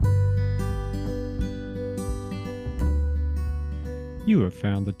You have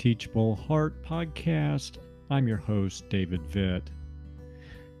found the Teachable Heart podcast. I'm your host, David Vitt.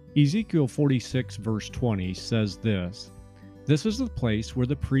 Ezekiel 46 verse 20 says this: "This is the place where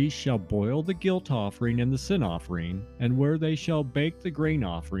the priest shall boil the guilt offering and the sin offering, and where they shall bake the grain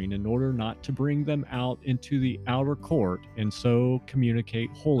offering in order not to bring them out into the outer court and so communicate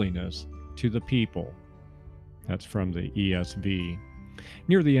holiness to the people." That's from the ESV.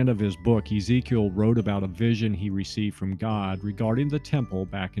 Near the end of his book, Ezekiel wrote about a vision he received from God regarding the temple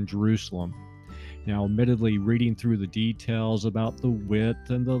back in Jerusalem. Now, admittedly, reading through the details about the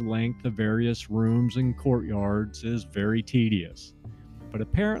width and the length of various rooms and courtyards is very tedious. But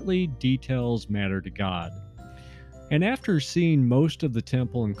apparently, details matter to God. And after seeing most of the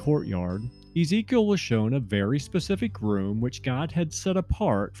temple and courtyard, Ezekiel was shown a very specific room which God had set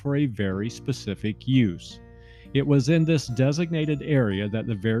apart for a very specific use. It was in this designated area that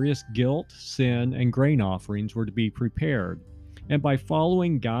the various guilt, sin, and grain offerings were to be prepared. And by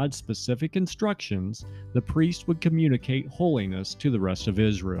following God's specific instructions, the priest would communicate holiness to the rest of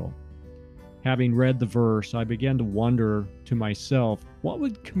Israel. Having read the verse, I began to wonder to myself, what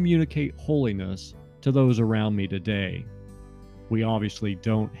would communicate holiness to those around me today? We obviously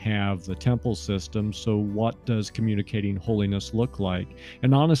don't have the temple system, so what does communicating holiness look like?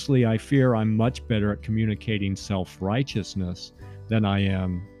 And honestly, I fear I'm much better at communicating self-righteousness than I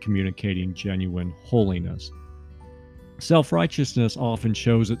am communicating genuine holiness. Self-righteousness often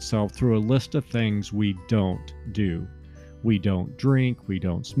shows itself through a list of things we don't do. We don't drink, we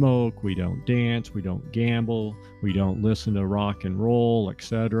don't smoke, we don't dance, we don't gamble, we don't listen to rock and roll,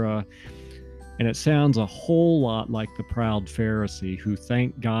 etc. And it sounds a whole lot like the proud Pharisee who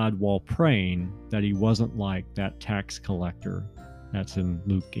thanked God while praying that he wasn't like that tax collector. That's in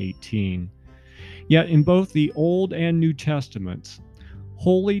Luke 18. Yet in both the Old and New Testaments,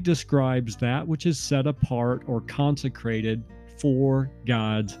 holy describes that which is set apart or consecrated for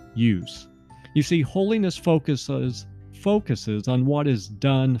God's use. You see, holiness focuses on what is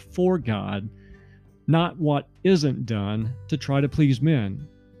done for God, not what isn't done to try to please men.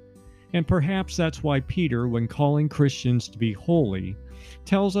 And perhaps that's why Peter, when calling Christians to be holy,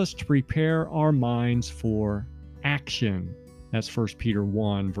 tells us to prepare our minds for action. That's 1 Peter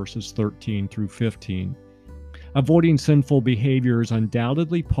 1, verses 13 through 15. Avoiding sinful behavior is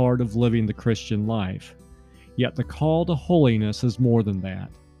undoubtedly part of living the Christian life. Yet the call to holiness is more than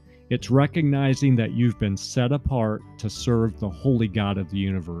that. It's recognizing that you've been set apart to serve the holy God of the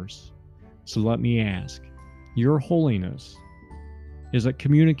universe. So let me ask, your holiness, is it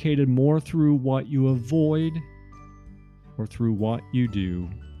communicated more through what you avoid or through what you do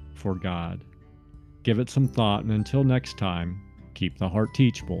for God? Give it some thought, and until next time, keep the heart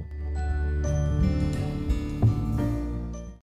teachable.